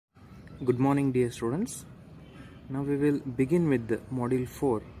Good morning, dear students. Now we will begin with the module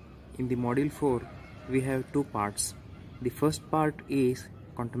 4. In the module 4 we have two parts. The first part is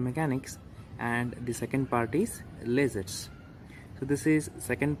quantum mechanics and the second part is lasers. So this is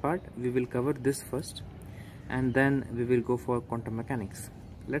second part. We will cover this first and then we will go for quantum mechanics.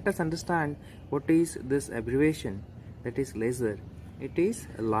 Let us understand what is this abbreviation, that is laser. It is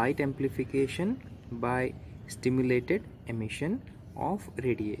light amplification by stimulated emission of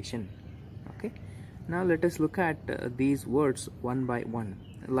radiation. Okay, now let us look at these words one by one.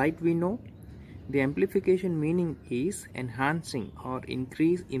 Light, we know the amplification meaning is enhancing or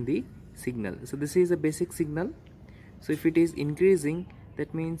increase in the signal. So this is a basic signal. So if it is increasing,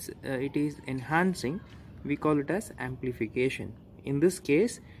 that means it is enhancing. We call it as amplification. In this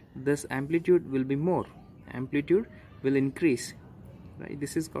case, this amplitude will be more. Amplitude will increase. Right?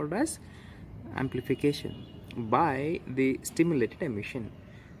 This is called as amplification by the stimulated emission.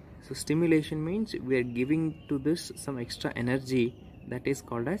 So stimulation means we are giving to this some extra energy, that is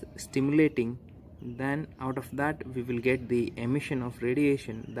called as stimulating. Then out of that we will get the emission of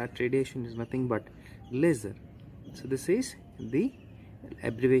radiation. That radiation is nothing but laser. So this is the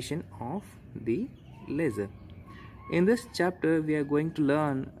abbreviation of the laser. In this chapter we are going to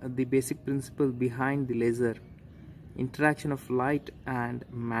learn the basic principle behind the laser, interaction of light and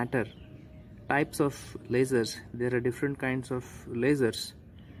matter, types of lasers. There are different kinds of lasers.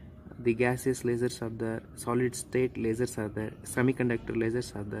 The gaseous lasers are there, solid state lasers are there, semiconductor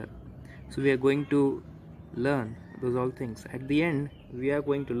lasers are there. So we are going to learn those all things. At the end we are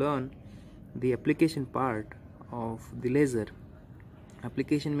going to learn the application part of the laser.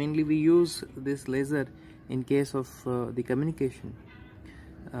 Application, mainly we use this laser in case of the communication.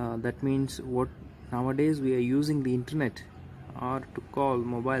 That means what nowadays we are using the internet or to call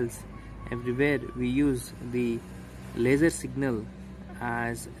mobiles. Everywhere we use the laser signal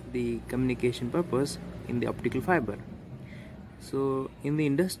as the communication purpose in the optical fiber. So in the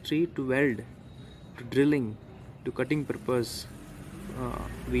industry, to weld, to drilling, to cutting purpose,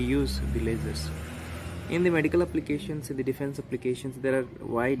 we use the lasers. In the medical applications, in the defense applications, there are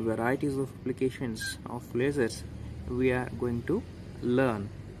wide varieties of applications of lasers we are going to learn.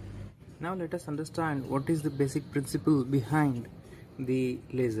 Now let us understand what is the basic principle behind the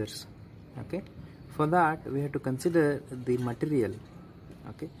lasers. Okay, for that we have to consider the material.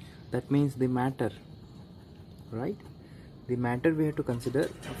 Okay, that means the matter, right? The matter we have to consider.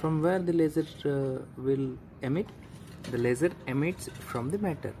 From where the laser will emit? The laser emits from the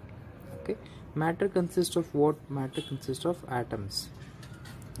matter. Okay, matter consists of what? Matter consists of atoms.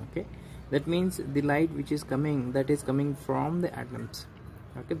 Okay, that means the light which is coming, that is coming from the atoms.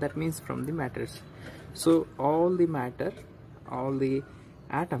 Okay, that means from the matters. So all the matter, all the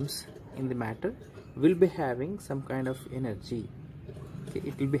atoms in the matter will be having some kind of energy. Okay,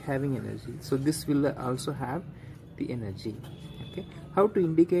 it will be having energy. So this will also have the energy. Okay, how to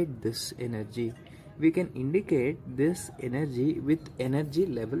indicate this energy? We can indicate this energy with energy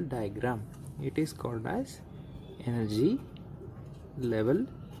level diagram. It is called as energy level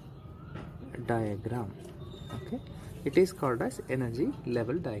diagram. Okay, it is called as energy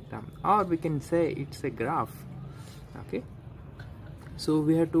level diagram, or we can say it's a graph. Okay, so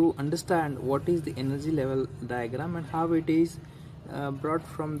we have to understand what is the energy level diagram and how it is brought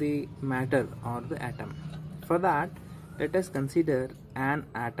from the matter or the atom. For that, let us consider an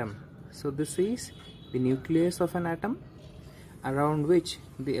atom. So this is the nucleus of an atom, around which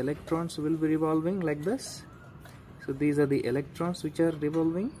the electrons will be revolving like this. So these are the electrons which are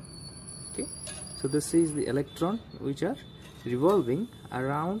revolving. Okay, so this is the electron which are revolving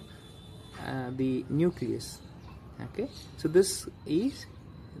around the nucleus. Okay, so this is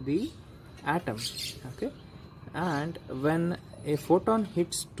the atom. Okay, and when a photon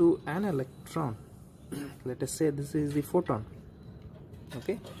hits to an electron, let us say this is the photon.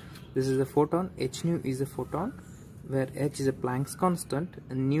 Okay, this is a photon. H nu is a photon, where h is a Planck's constant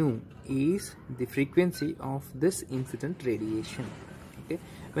and nu is the frequency of this incident radiation. Okay,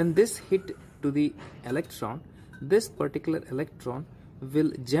 when this hit to the electron, this particular electron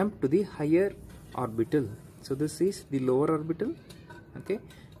will jump to the higher orbital. So this is the lower orbital. Okay,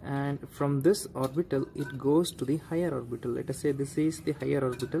 and from this orbital it goes to the higher orbital. Let us say this is the higher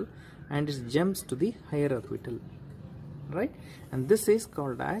orbital and it jumps to the higher orbital, right? And this is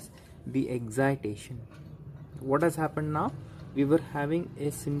called as the excitation. What has happened now? We were having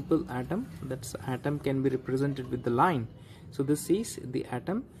a simple atom. That atom can be represented with the line. So this is the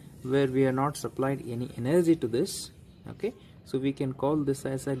atom where we are not supplied any energy to this. Okay, so we can call this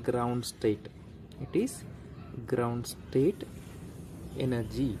as a ground state. It is ground state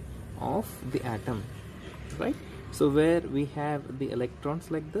energy of the atom, right? So where we have the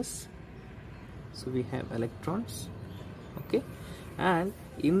electrons like this, So we have electrons, okay, and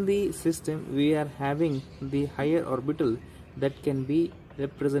in the system we are having the higher orbital that can be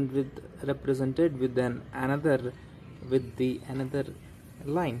represented with another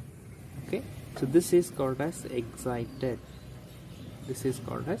line, okay. So this is called as excited. This is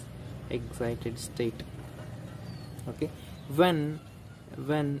called as excited state, okay. When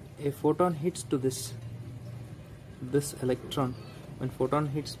a photon hits to this electron, when photon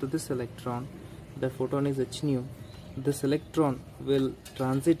hits to this electron, the photon is h nu. This electron will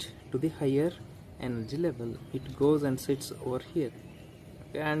transit to the higher energy level. It goes and sits over here,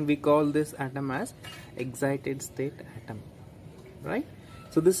 okay, and we call this atom as excited state atom, right?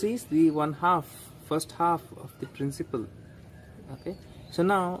 So this is the first half of the principle, okay. So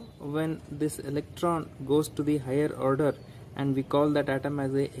now when this electron goes to the higher order, and we call that atom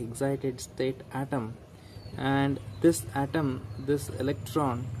as a excited state atom, and this atom, this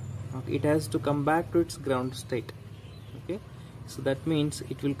electron, okay, it has to come back to its ground state, okay. So that means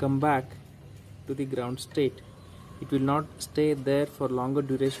it will come back to the ground state. It will not stay there for longer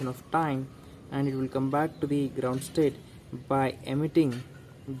duration of time, and it will come back to the ground state by emitting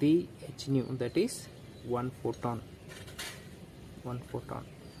the h nu, that is one photon,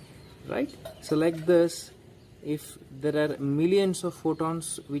 right? So like this, if there are millions of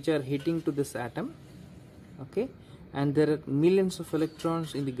photons which are hitting to this atom, okay, and there are millions of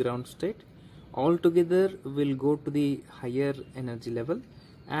electrons in the ground state, all together will go to the higher energy level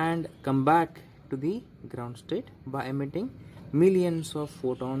and come back to the ground state by emitting millions of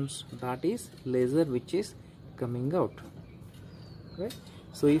photons, that is laser, which is coming out, right?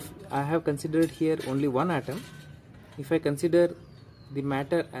 So if I have considered here only one atom, if I consider the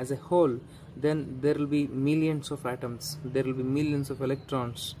matter as a whole, then there will be millions of atoms, there will be millions of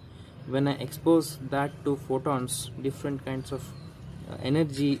electrons. When I expose that to photons, different kinds of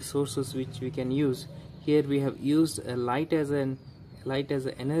energy sources which we can use. Here we have used light as an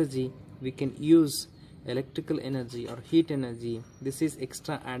energy. We can use electrical energy or heat energy. This is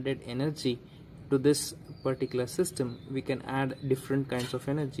extra added energy to this particular system. We can add different kinds of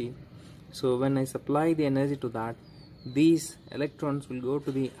energy. So when I supply the energy to that, these electrons will go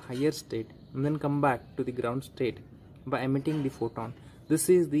to the higher state and then come back to the ground state by emitting the photon. This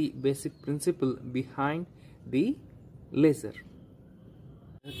is the basic principle behind the laser.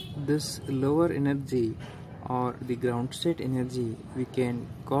 This lower energy or the ground state energy, we can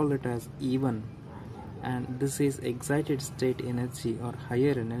call it as E1, and this is excited state energy or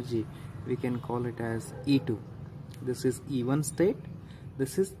higher energy, we can call it as E2. This is E1 state,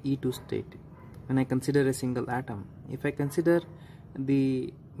 this is E2 state. When I consider a single atom, if I consider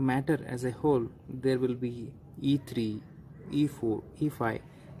the matter as a whole, there will be E3, E4, E5,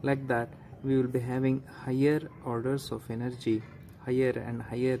 like that. We will be having higher orders of energy, higher and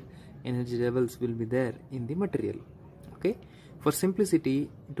higher energy levels will be there in the material, okay. For simplicity,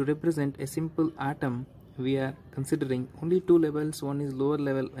 to represent a simple atom, we are considering only two levels. One is lower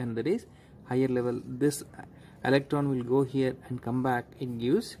level and that is higher level. This electron will go here and come back, it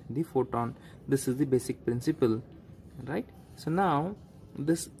gives the photon. This is the basic principle, right? So now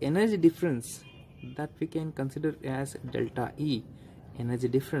this energy difference, that we can consider as delta E, energy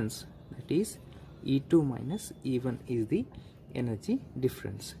difference, that is E2 minus E1 is the energy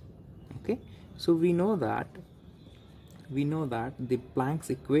difference, okay. So we know that the Planck's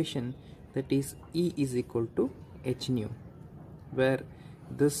equation, that is E is equal to h nu, where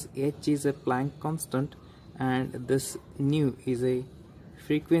this h is a Planck constant and this nu is a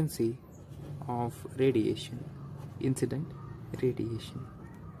frequency of radiation, incident radiation,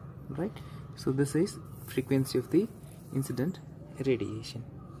 right? So this is frequency of the incident radiation,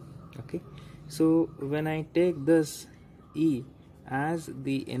 okay. So when I take this E as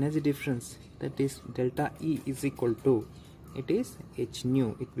the energy difference, that is delta E is equal to, it is h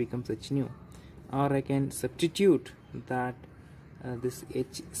nu, it becomes h nu, or I can substitute that this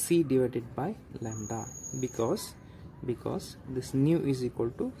hc divided by lambda, because this nu is equal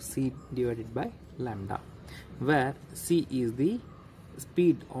to c divided by lambda, where c is the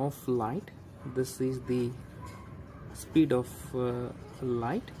speed of light, this is the speed of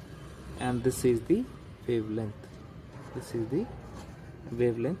light, and this is the wavelength. This is the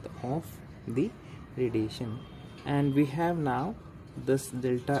wavelength of the radiation, and we have now this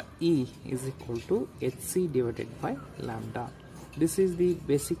delta E is equal to hc divided by lambda. This is the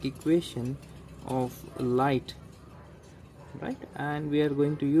basic equation of light, right? And we are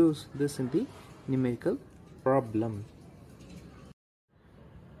going to use this in the numerical problem.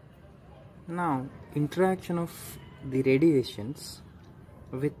 Now, interaction of the radiations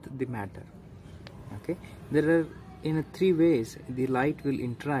with the matter, okay. There are in three ways the light will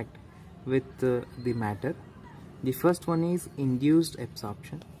interact with the matter. The first one is induced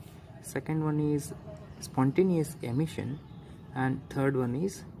absorption, second one is spontaneous emission, and third one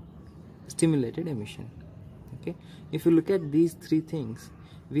is stimulated emission. Okay, if you look at these three things,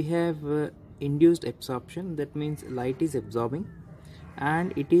 we have induced absorption, that means light is absorbing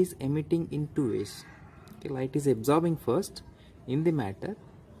and it is emitting in two ways. Okay, light is absorbing first in the matter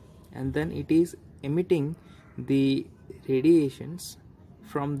and then it is emitting the radiations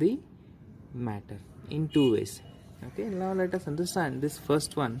from the matter in two ways. Okay, now let us understand this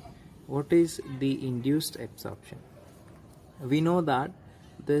first one. What is the induced absorption? We know that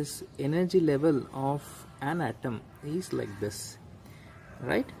this energy level of an atom is like this,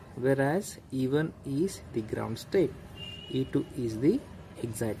 right? Whereas E1 is the ground state, E2 is the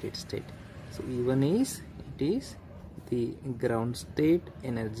excited state. So E1 is, it is the ground state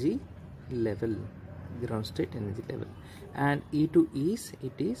energy level, and E2 is,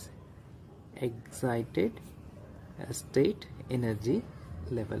 it is excited state energy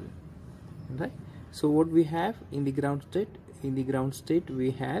level, right? So what we have in the ground state? In the ground state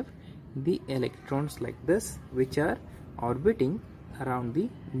we have the electrons like this, which are orbiting around the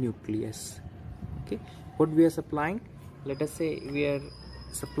nucleus. Okay, what we are supplying? Let us say we are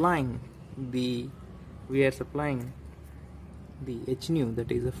supplying the h nu,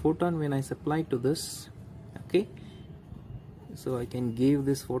 that is a photon. When I supply to this, okay, so I can give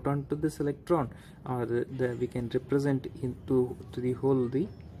this photon to this electron, or we can represent into the whole the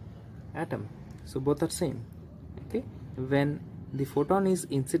atom. So both are same. Okay, when the photon is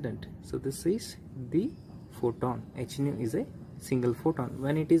incident, so this is the photon, h nu is a single photon.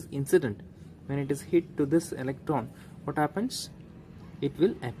 When it is incident, when it is hit to this electron, what happens? It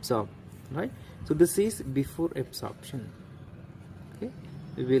will absorb, right? So this is before absorption. Okay,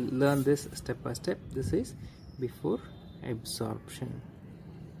 we will learn this step by step. This is before absorption.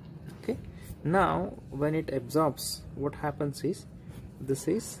 Okay, now when it absorbs, what happens is, this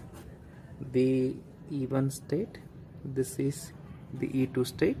is the E1 state, this is the E2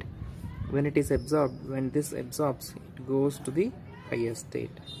 state. When it is absorbed, when this absorbs, it goes to the higher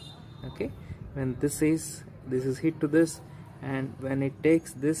state. Okay, when this is hit to this, and when it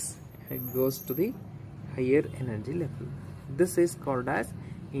takes this, it goes to the higher energy level. This is called as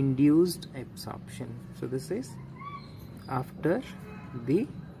induced absorption. So this is after the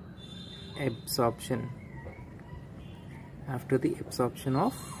absorption,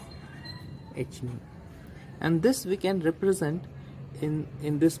 of h nu, and this we can represent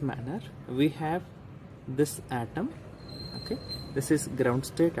in this manner. We have this atom, okay, this is ground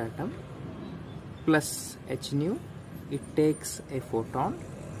state atom, plus h nu, it takes a photon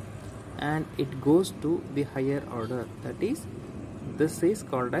and it goes to the higher order, that is, this is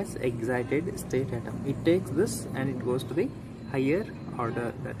called as excited state atom. It takes this and it goes to the higher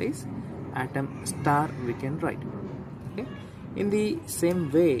order, that is atom star, we can write. Okay, in the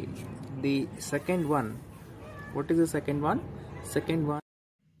same way, the second one, what is the second one?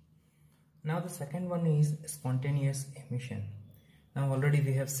 Now the second one is spontaneous emission. Now already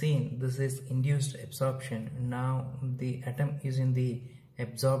we have seen this is induced absorption. Now the atom is in the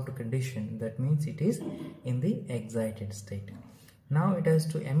absorbed condition, that means it is in the excited state. Now it has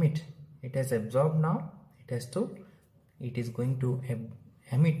to emit. It has absorbed, now it is going to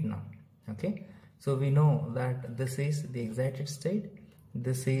emit now. Okay, so we know that this is the excited state,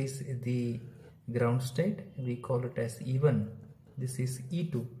 this is the ground state, we call it as E1, this is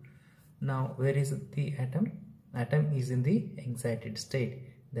E2. Now where is the atom? Atom is in the excited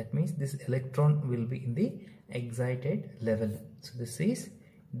state, that means this electron will be in the excited level. So this is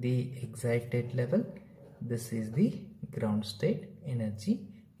the excited level, this is the ground state energy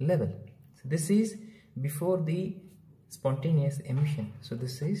level. So this is before the spontaneous emission. So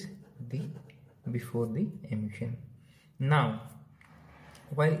this is the before the emission. Now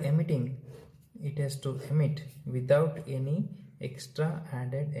while emitting, it has to emit without any extra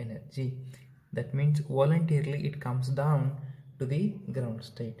added energy. That means voluntarily it comes down to the ground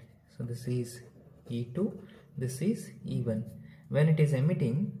state. So this is E2, this is E1. When it is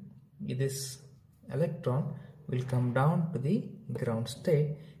emitting, this electron will come down to the ground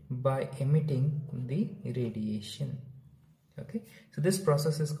state by emitting the radiation. Okay, so this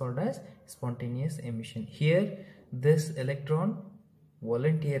process is called as spontaneous emission. Here this electron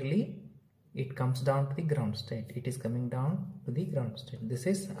voluntarily it comes down to the ground state, it is coming down to the ground state. This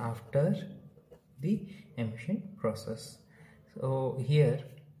is after the emission process. So here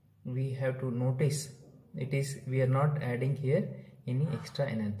we have to notice, it is, we are not adding here any extra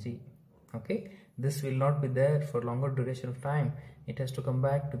energy. Okay, this will not be there for longer duration of time. It has to come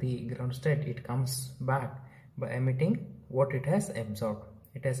back to the ground state. It comes back by emitting what it has absorbed.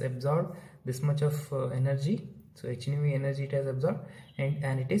 it has absorbed this much of energy, so h nu v energy it has absorbed,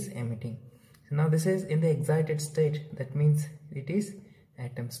 and it is emitting. So now this is in the excited state, that means it is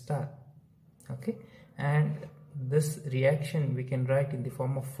atom star. Okay, and this reaction we can write in the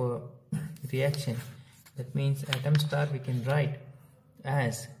form of reaction, that means atom star we can write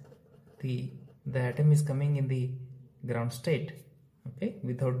as the atom is coming in the ground state. Okay,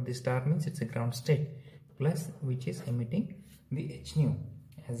 without the star means it's a ground state, plus which is emitting the h nu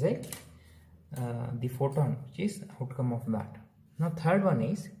as a the photon, which is outcome of that. Now third one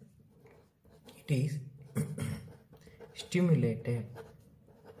is it is stimulated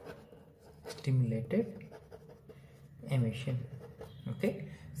emission. Okay,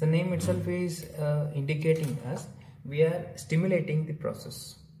 so name itself is indicating us we are stimulating the process.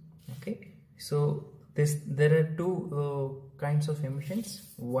 Okay, so there are two kinds of emissions.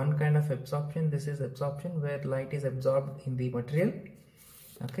 One kind of absorption, this is absorption where light is absorbed in the material.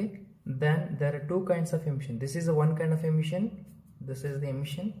 Okay, then there are two kinds of emission. This is one kind of emission, this is the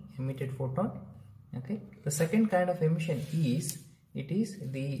emission, emitted photon. Okay, the second kind of emission is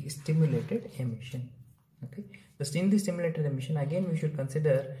the stimulated emission. Okay, in the stimulated emission, again we should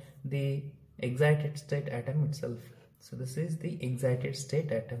consider the excited state atom itself. So this is the excited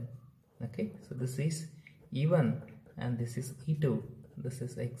state atom. Okay, so this is E1 and this is E2. This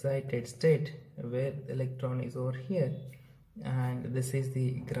is excited state where the electron is over here, and this is the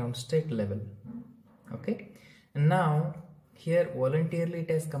ground state level. Okay, and now here voluntarily it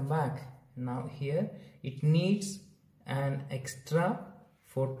has come back. Now here it needs an extra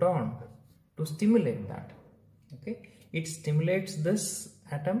photon to stimulate that. Okay, it stimulates this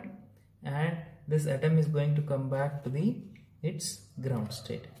atom, and this atom is going to come back to its ground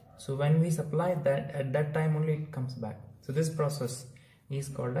state. So when we supply that, at that time only it comes back. So this process is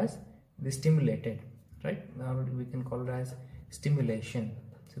called as the stimulated, right? Now we can call it as stimulation.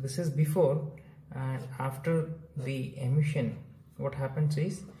 So this is before, and after the emission what happens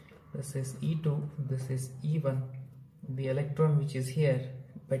is, this is E2, this is E1. The electron which is here,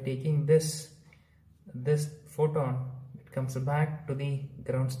 by taking this photon, it comes back to the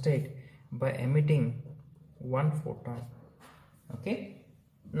ground state by emitting one photon. Okay,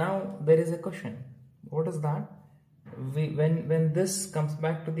 now there is a question, what is that? When this comes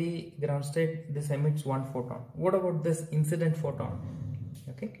back to the ground state, this emits one photon. What about this incident photon?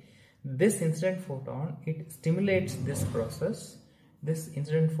 Okay, this incident photon, it stimulates this process. This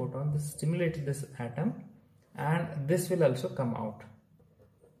incident photon, this stimulates this atom, and this will also come out.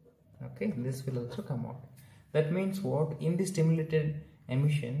 Okay, this will also come out. That means what? In the stimulated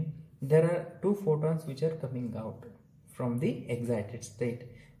emission, there are two photons which are coming out from the excited state.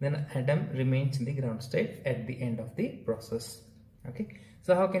 Then atom remains in the ground state at the end of the process. Okay,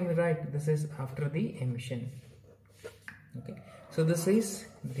 so how can we write? This is after the emission. Okay, so this is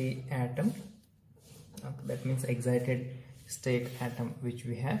the atom. That means excited state atom which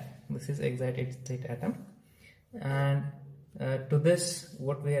we have. This is excited state atom, and to this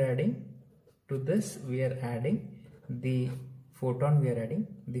what we are adding? To this we are adding the photon.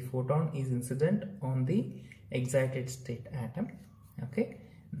 The photon is incident on the excited state atom. Okay,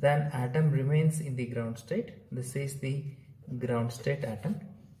 then atom remains in the ground state. This is the ground state atom.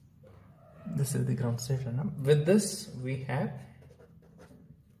 This is the ground state atom. With this we have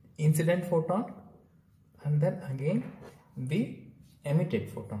incident photon, and then again the emitted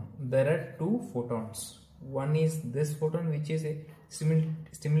photon. There are two photons. One is this photon which is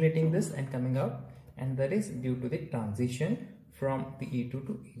stimulating this and coming out, and that is due to the transition from the E2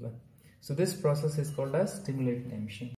 to E1. So this process is called as stimulated emission.